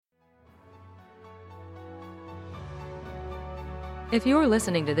If you're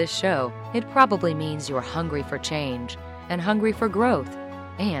listening to this show, it probably means you're hungry for change and hungry for growth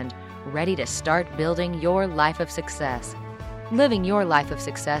and ready to start building your life of success. Living your life of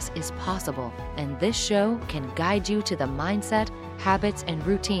success is possible, and this show can guide you to the mindset, habits, and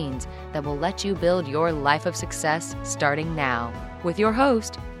routines that will let you build your life of success starting now. With your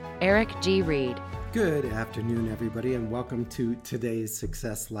host, Eric G. Reed. Good afternoon, everybody, and welcome to today's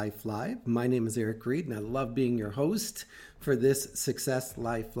Success Life Live. My name is Eric Reed, and I love being your host for this Success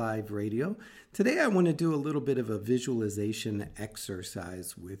Life Live radio. Today, I want to do a little bit of a visualization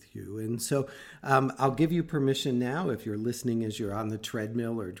exercise with you. And so I'll give you permission now, if you're listening as you're on the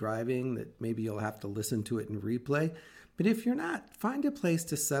treadmill or driving, that maybe you'll have to listen to it in replay. But if you're not, find a place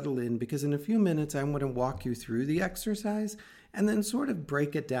to settle in, because in a few minutes, I want to walk you through the exercise and then sort of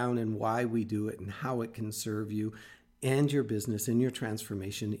break it down and why we do it and how it can serve you and your business and your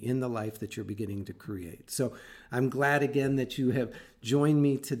transformation in the life that you're beginning to create. So I'm glad again that you have joined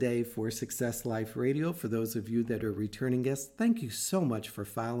me today for Success Life Radio. For those of you that are returning guests, thank you so much for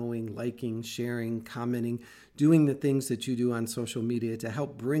following, liking, sharing, commenting, doing the things that you do on social media to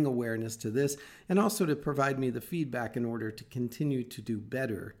help bring awareness to this and also to provide me the feedback in order to continue to do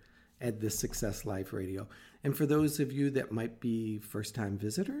better at this Success Life Radio. And for those of you that might be first-time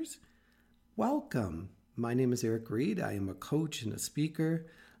visitors, welcome. My name is Eric Reed. I am a coach and a speaker.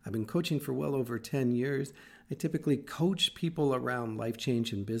 I've been coaching for well over 10 years. I typically coach people around life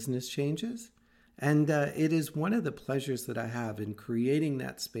change and business changes. And it is one of the pleasures that I have in creating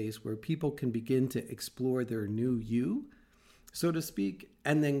that space where people can begin to explore their new you, so to speak,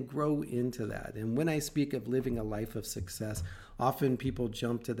 and then grow into that. And when I speak of living a life of success, often people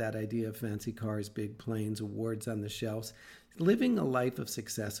jump to that idea of fancy cars, big planes, awards on the shelves. Living a life of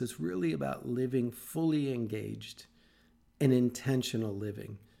success is really about living fully engaged and intentional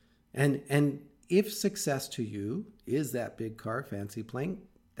living. And if success to you is that big car, fancy plane,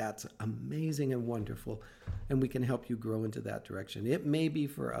 that's amazing and wonderful, and we can help you grow into that direction. It may be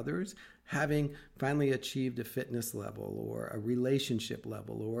for others having finally achieved a fitness level or a relationship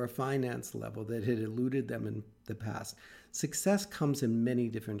level or a finance level that had eluded them in the past. Success comes in many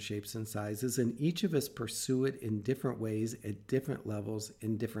different shapes and sizes, and each of us pursue it in different ways at different levels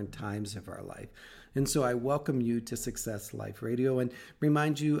in different times of our life. And so I welcome you to Success Life Radio and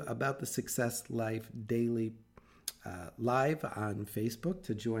remind you about the Success Life Daily live on Facebook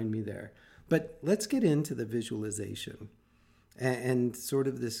to join me there. But let's get into the visualization and sort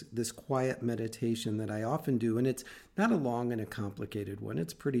of this quiet meditation that I often do. And it's not a long and a complicated one.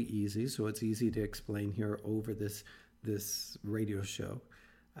 It's pretty easy, so it's easy to explain here over this radio show.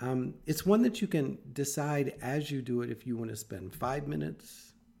 It's one that you can decide as you do it if you want to spend 5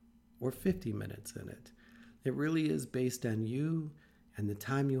 minutes or 50 minutes in it. It really is based on you and the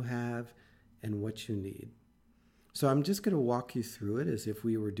time you have and what you need. So I'm just going to walk you through it as if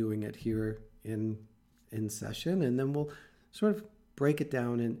we were doing it here in session, and then we'll sort of break it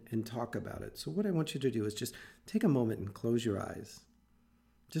down and talk about it. So what I want you to do is just take a moment and close your eyes.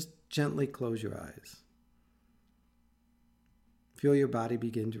 Just gently close your eyes. Feel your body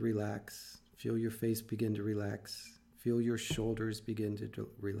begin to relax. Feel your face begin to relax. Feel your shoulders begin to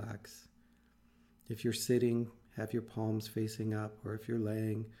relax. If you're sitting, have your palms facing up, or if you're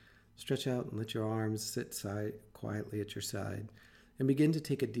laying, stretch out and let your arms sit quietly at your side and begin to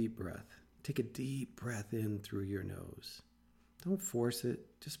take a deep breath. Take a deep breath in through your nose. Don't force it.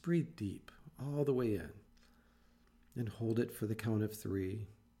 Just breathe deep all the way in and hold it for the count of 3.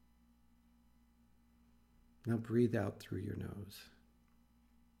 Now breathe out through your nose.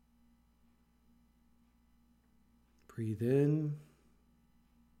 Breathe in.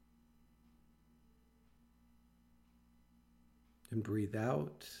 And breathe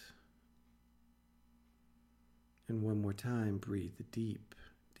out. And one more time, breathe deep,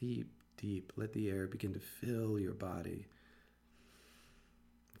 deep, deep. Let the air begin to fill your body.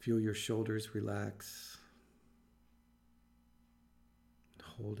 Feel your shoulders relax.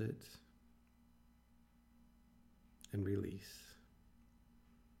 Hold it. And release.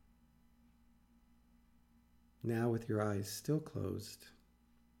 Now, with your eyes still closed,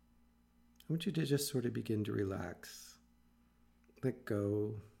 I want you to just sort of begin to relax. Let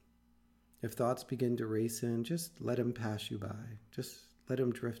go. If thoughts begin to race in, just let them pass you by. Just let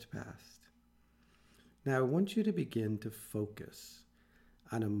them drift past. Now, I want you to begin to focus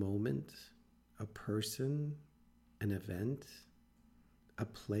on a moment, a person, an event, a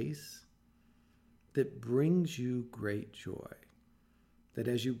place that brings you great joy. That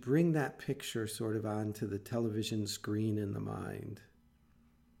as you bring that picture sort of onto the television screen in the mind,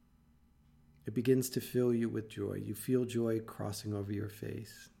 it begins to fill you with joy. You feel joy crossing over your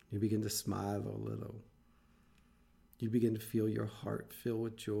face. You begin to smile a little. You begin to feel your heart fill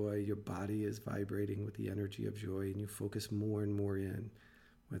with joy. Your body is vibrating with the energy of joy, and you focus more and more in,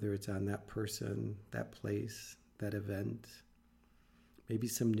 whether it's on that person, that place, that event. Maybe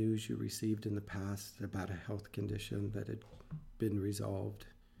some news you received in the past about a health condition that had been resolved.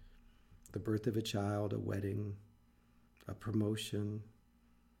 The birth of a child, a wedding, a promotion,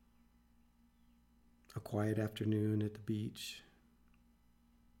 a quiet afternoon at the beach,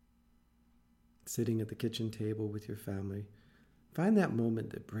 sitting at the kitchen table with your family. Find that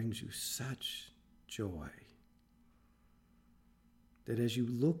moment that brings you such joy that as you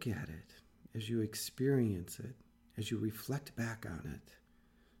look at it, as you experience it, as you reflect back on it,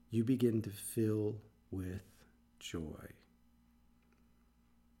 you begin to fill with joy.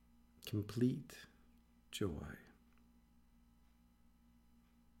 Complete joy.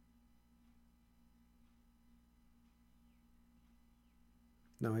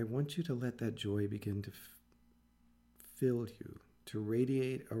 Now I want you to let that joy begin to fill you, to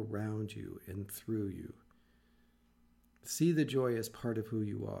radiate around you and through you. See the joy as part of who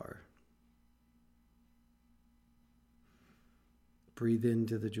you are. Breathe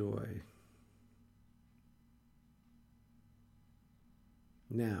into the joy.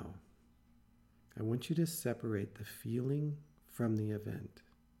 Now, I want you to separate the feeling from the event.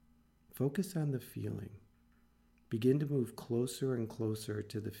 Focus on the feeling. Begin to move closer and closer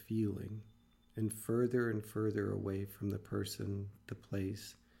to the feeling and further away from the person, the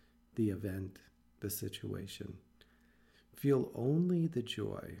place, the event, the situation. Feel only the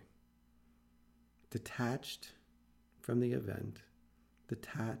joy, detached from the event,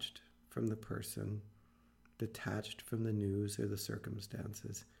 detached from the person, detached from the news or the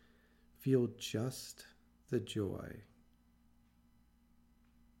circumstances. Feel just the joy.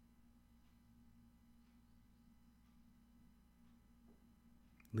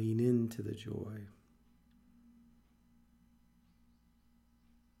 Lean into the joy.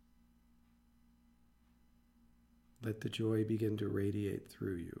 Let the joy begin to radiate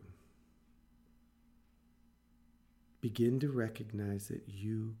through you. Begin to recognize that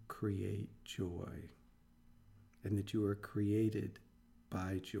you create joy and that you are created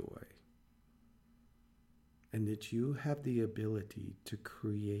by joy and that you have the ability to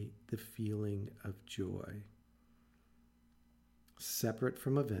create the feeling of joy. Separate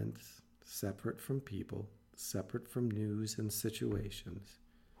from events, separate from people, separate from news and situations,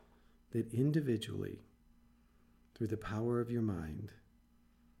 that individually, through the power of your mind,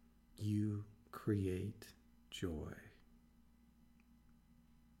 you create joy.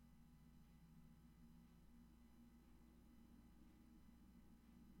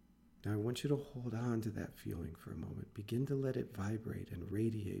 Now I want you to hold on to that feeling for a moment. Begin to let it vibrate and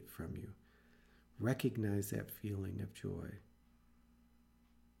radiate from you. Recognize that feeling of joy.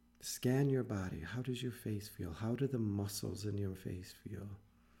 Scan your body. How does your face feel? How do the muscles in your face feel?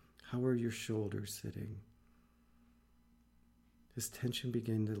 How are your shoulders sitting? Does tension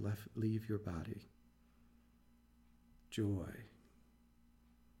begin to leave your body? Joy.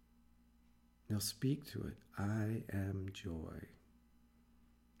 Now speak to it. I am joy.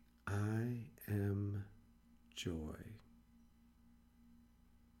 I am joy.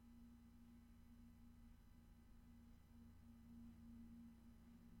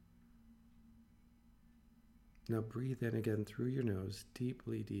 Now breathe in again through your nose,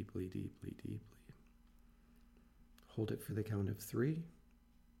 deeply, deeply, deeply, deeply. Hold it for the count of 3.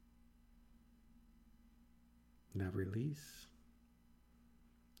 Now release.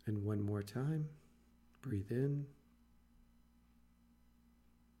 And one more time. Breathe in.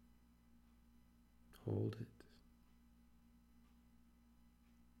 Hold it.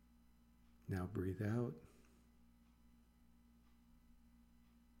 Now breathe out.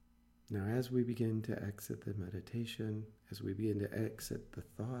 Now as we begin to exit the meditation, as we begin to exit the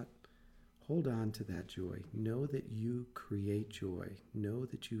thought, hold on to that joy. Know that you create joy. Know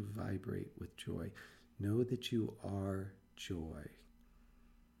that you vibrate with joy. Know that you are joy.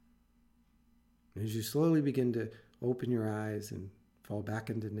 And as you slowly begin to open your eyes and fall back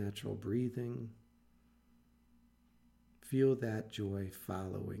into natural breathing, feel that joy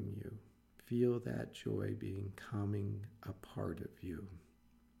following you. Feel that joy becoming a part of you.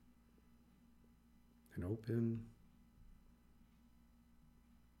 And open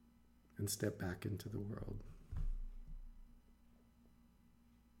and step back into the world.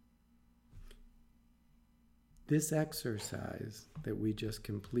 This exercise that we just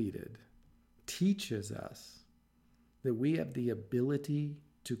completed teaches us that we have the ability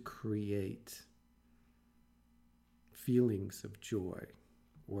to create feelings of joy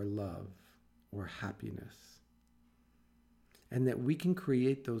or love or happiness. and that we can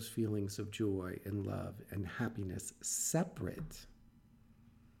create those feelings of joy and love and happiness separate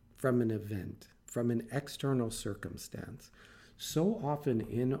from an event, from an external circumstance. So often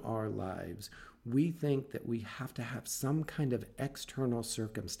in our lives, we think that we have to have some kind of external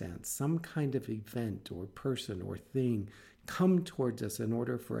circumstance, some kind of event or person or thing come towards us in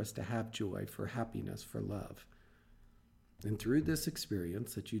order for us to have joy, for happiness, for love. And through this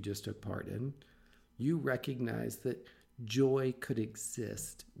experience that you just took part in, you recognize that joy could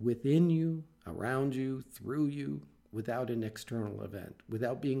exist within you, around you, through you, without an external event,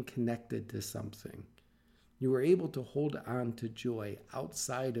 without being connected to something. You were able to hold on to joy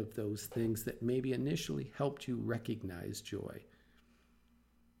outside of those things that maybe initially helped you recognize joy.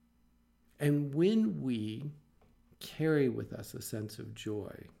 And when we carry with us a sense of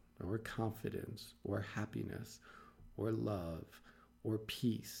joy or confidence or happiness or love or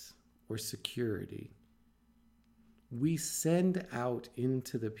peace or security, we send out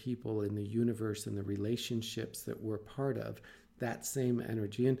into the people in the universe and the relationships that we're part of that same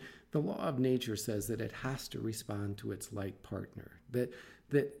energy. And the law of nature says that it has to respond to its like partner, that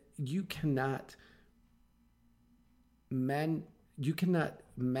you cannot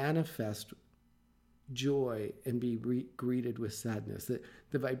manifest joy and be greeted with sadness, that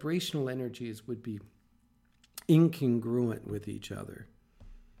the vibrational energies would be incongruent with each other.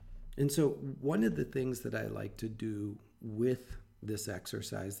 And so one of the things that I like to do with this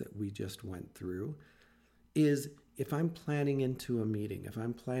exercise that we just went through is, if I'm planning into a meeting, if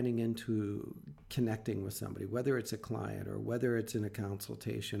I'm planning into connecting with somebody, whether it's a client or whether it's in a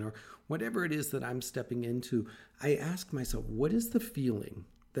consultation or whatever it is that I'm stepping into, I ask myself, what is the feeling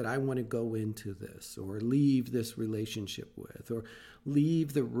that I want to go into this or leave this relationship with or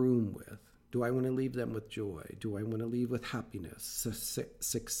leave the room with? Do I want to leave them with joy? Do I want to leave with happiness,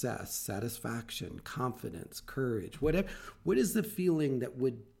 success, satisfaction, confidence, courage? Whatever. What is the feeling that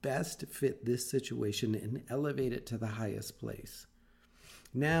would best fit this situation and elevate it to the highest place?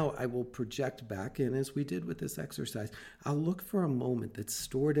 Now I will project back, and as we did with this exercise, I'll look for a moment that's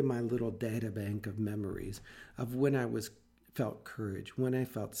stored in my little data bank of memories of when I felt courage, when I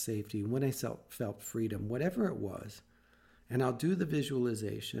felt safety, when I felt freedom, whatever it was. And I'll do the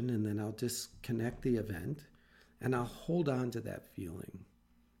visualization, and then I'll disconnect the event, and I'll hold on to that feeling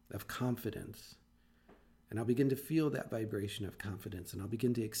of confidence. And I'll begin to feel that vibration of confidence, and I'll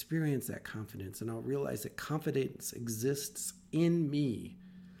begin to experience that confidence, and I'll realize that confidence exists in me,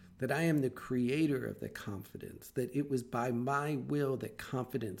 that I am the creator of the confidence, that it was by my will that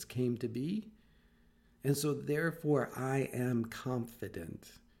confidence came to be. And so therefore I am confident.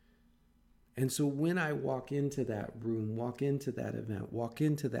 And so when I walk into that room, walk into that event, walk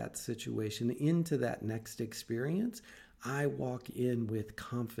into that situation, into that next experience, I walk in with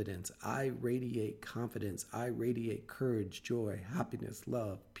confidence. I radiate confidence. I radiate courage, joy, happiness,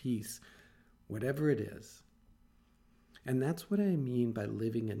 love, peace, whatever it is. And that's what I mean by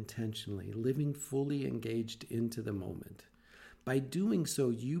living intentionally, living fully engaged into the moment. By doing so,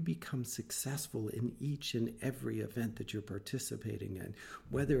 you become successful in each and every event that you're participating in,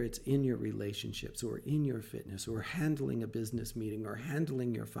 whether it's in your relationships or in your fitness or handling a business meeting or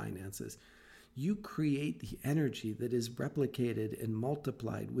handling your finances. You create the energy that is replicated and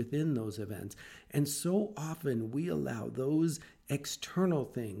multiplied within those events. And so often we allow those external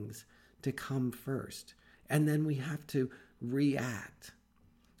things to come first, and then we have to react.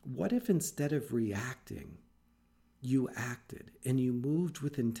 What if instead of reacting, you acted and you moved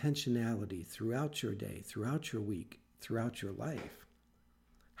with intentionality throughout your day, throughout your week, throughout your life?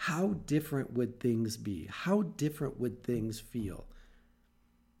 How different would things be? How different would things feel?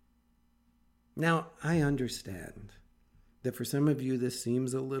 Now, I understand that for some of you, this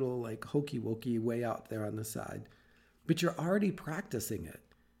seems a little like hokey-wokey way out there on the side, but you're already practicing it.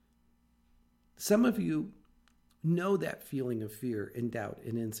 Some of you know that feeling of fear and doubt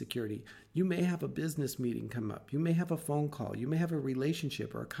and insecurity. You may have a business meeting come up. You may have a phone call. You may have a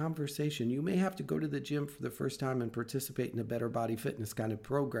relationship or a conversation. You may have to go to the gym for the first time and participate in a better body fitness kind of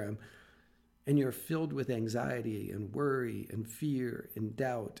program. And you're filled with anxiety and worry and fear and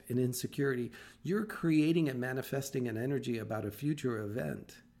doubt and insecurity. You're creating and manifesting an energy about a future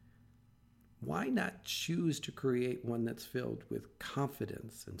event. Why not choose to create one that's filled with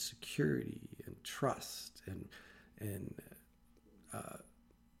confidence and security and trust and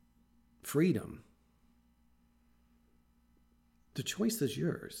freedom? The choice is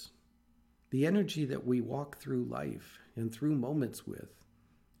yours. The energy that we walk through life and through moments with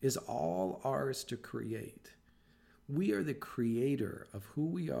is all ours to create. We are the creator of who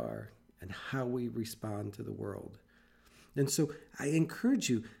we are and how we respond to the world. And so I encourage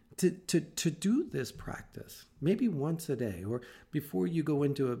you to do this practice, maybe once a day or before you go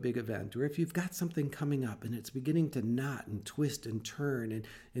into a big event, or if you've got something coming up and it's beginning to knot and twist and turn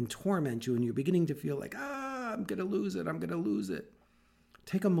and torment you and you're beginning to feel like, I'm going to lose it.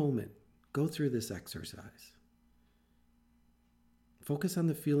 Take a moment, go through this exercise. Focus on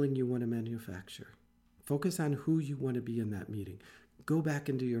the feeling you want to manufacture. Focus on who you want to be in that meeting. Go back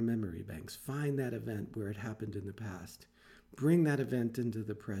into your memory banks. Find that event where it happened in the past. Bring that event into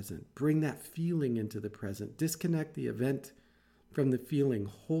the present. Bring that feeling into the present. Disconnect the event from the feeling.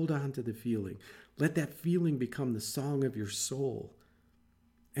 Hold on to the feeling. Let that feeling become the song of your soul.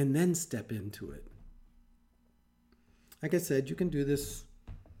 And then step into it. Like I said, you can do this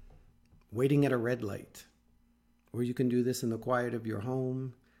waiting at a red light. Or you can do this in the quiet of your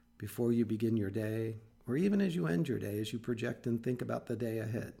home before you begin your day. Or even as you end your day, as you project and think about the day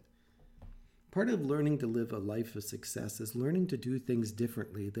ahead. Part of learning to live a life of success is learning to do things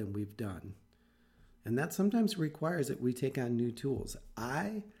differently than we've done. And that sometimes requires that we take on new tools.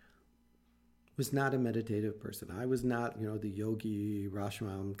 I was not a meditative person. I was not, the yogi,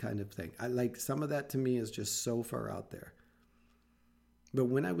 Rashram kind of thing. Some of that to me is just so far out there. But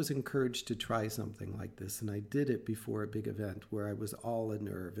when I was encouraged to try something like this, and I did it before a big event where I was all a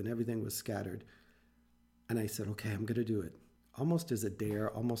nerve and everything was scattered, and I said, okay, I'm going to do it. Almost as a dare,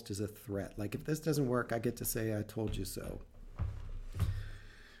 almost as a threat. Like, if this doesn't work, I get to say, I told you so.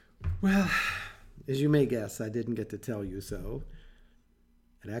 Well, as you may guess, I didn't get to tell you so.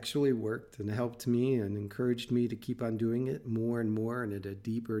 It actually worked and helped me and encouraged me to keep on doing it more and more and at a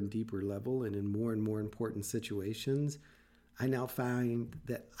deeper and deeper level and in more and more important situations. I now find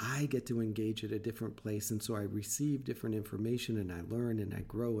that I get to engage at a different place, and so I receive different information and I learn and I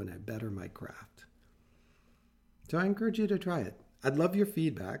grow and I better my craft. So I encourage you to try it. I'd love your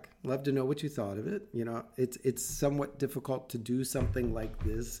feedback. Love to know what you thought of it. It's somewhat difficult to do something like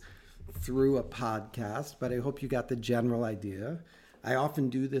this through a podcast, but I hope you got the general idea. I often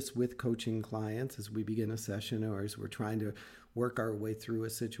do this with coaching clients as we begin a session or as we're trying to work our way through a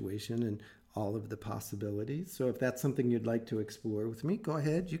situation and all of the possibilities. So if that's something you'd like to explore with me, go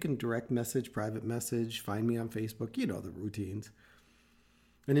ahead. You can direct message, private message, find me on Facebook, the routines.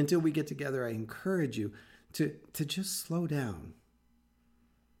 And until we get together, I encourage you to just slow down.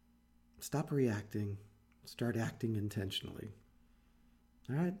 Stop reacting. Start acting intentionally.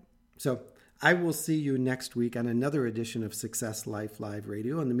 All right? So I will see you next week on another edition of Success Life Live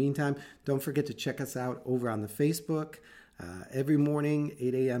Radio. In the meantime, don't forget to check us out over on the Facebook. Every morning,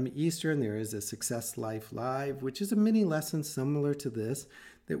 8 a.m. Eastern, there is a Success Life Live, which is a mini lesson similar to this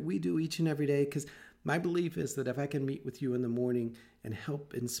that we do each and every day, because my belief is that if I can meet with you in the morning and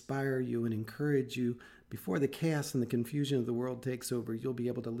help inspire you and encourage you before the chaos and the confusion of the world takes over, you'll be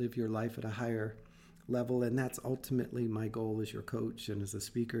able to live your life at a higher level. And that's ultimately my goal as your coach and as a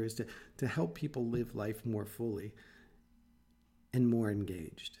speaker, is to help people live life more fully and more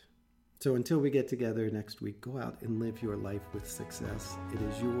engaged. So until we get together next week, go out and live your life with success. It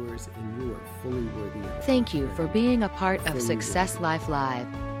is yours and you are fully worthy of it. Thank you for being a part of Success Life Live.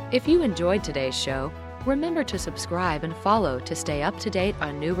 If you enjoyed today's show, remember to subscribe and follow to stay up to date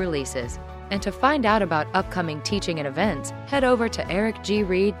on new releases. And to find out about upcoming teaching and events, head over to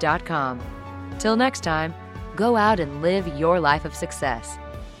ericgreed.com. Till next time, go out and live your life of success.